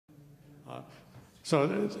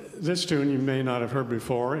This tune you may not have heard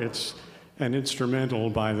before. It's an instrumental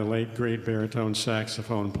by the late great baritone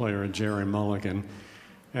saxophone player Jerry Mulligan.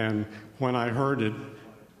 And when I heard it,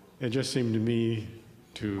 it just seemed to me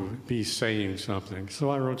to be saying something. So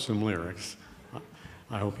I wrote some lyrics.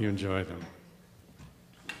 I hope you enjoy them.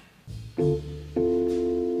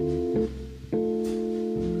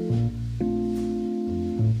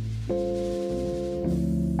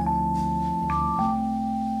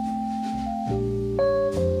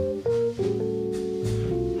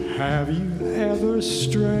 Have you ever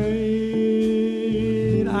strayed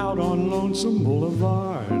out on Lonesome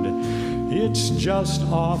Boulevard? It's just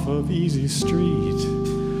off of Easy Street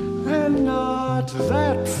and not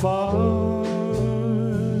that far.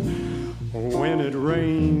 When it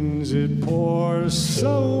rains, it pours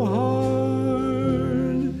so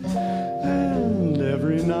hard, and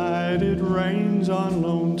every night it rains on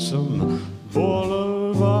Lonesome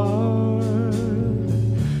Boulevard.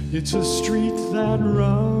 It's a street that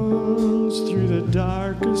runs through the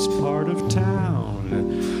darkest part of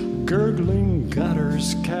town. Gurgling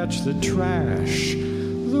gutters catch the trash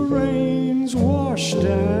the rains wash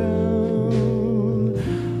down.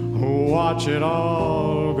 Watch it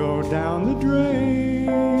all go down the drain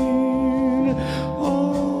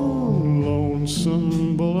on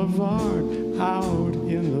Lonesome Boulevard out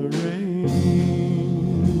in the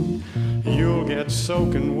rain. You'll get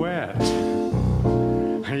soaking wet,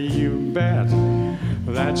 you bet.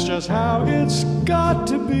 That's just how it's got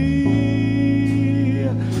to be.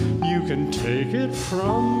 You can take it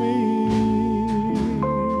from me.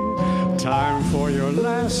 Time for your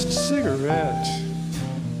last cigarette.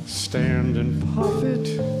 Stand and puff it.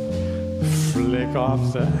 Flick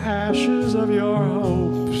off the ashes of your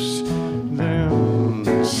hopes. Then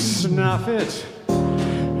snuff it.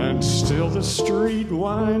 And still the street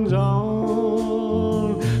winds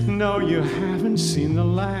on. No, you haven't seen the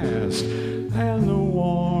last. And the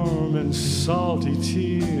warm and salty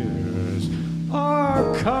tears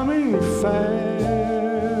are coming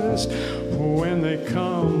fast. When they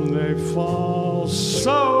come, they fall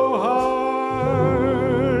so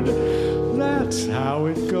hard. That's how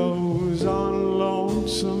it goes on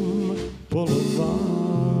Lonesome Boulevard.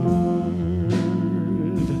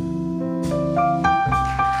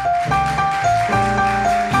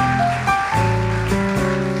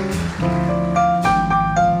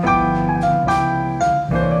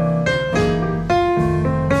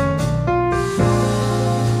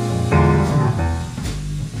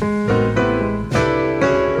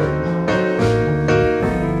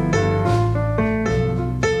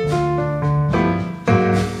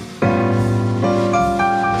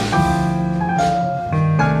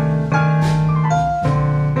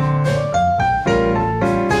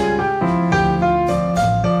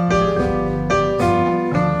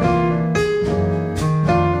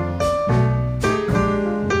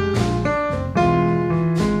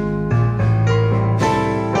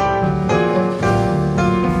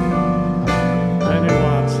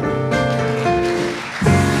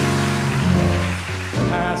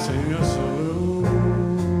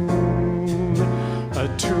 A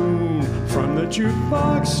tune from the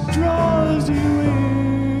jukebox draws you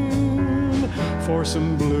in for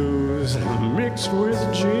some blues mixed with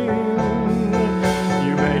gin.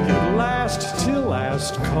 You make it last till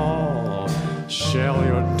last call. Shell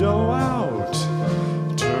your dough out,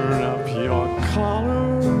 turn up your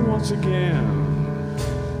collar once again,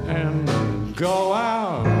 and go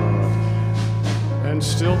out. And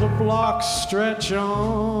still the blocks stretch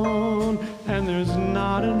on, and there's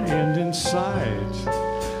not an end in sight,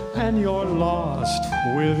 and you're lost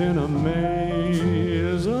within a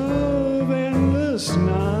maze of endless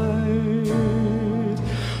night.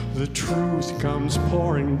 The truth comes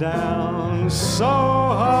pouring down so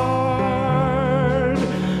hard,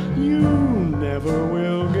 you never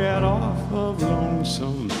will get off of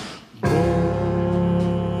Lonesome Boulevard.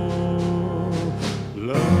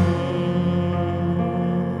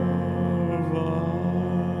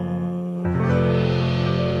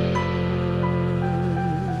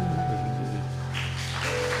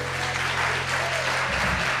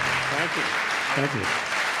 Thank you.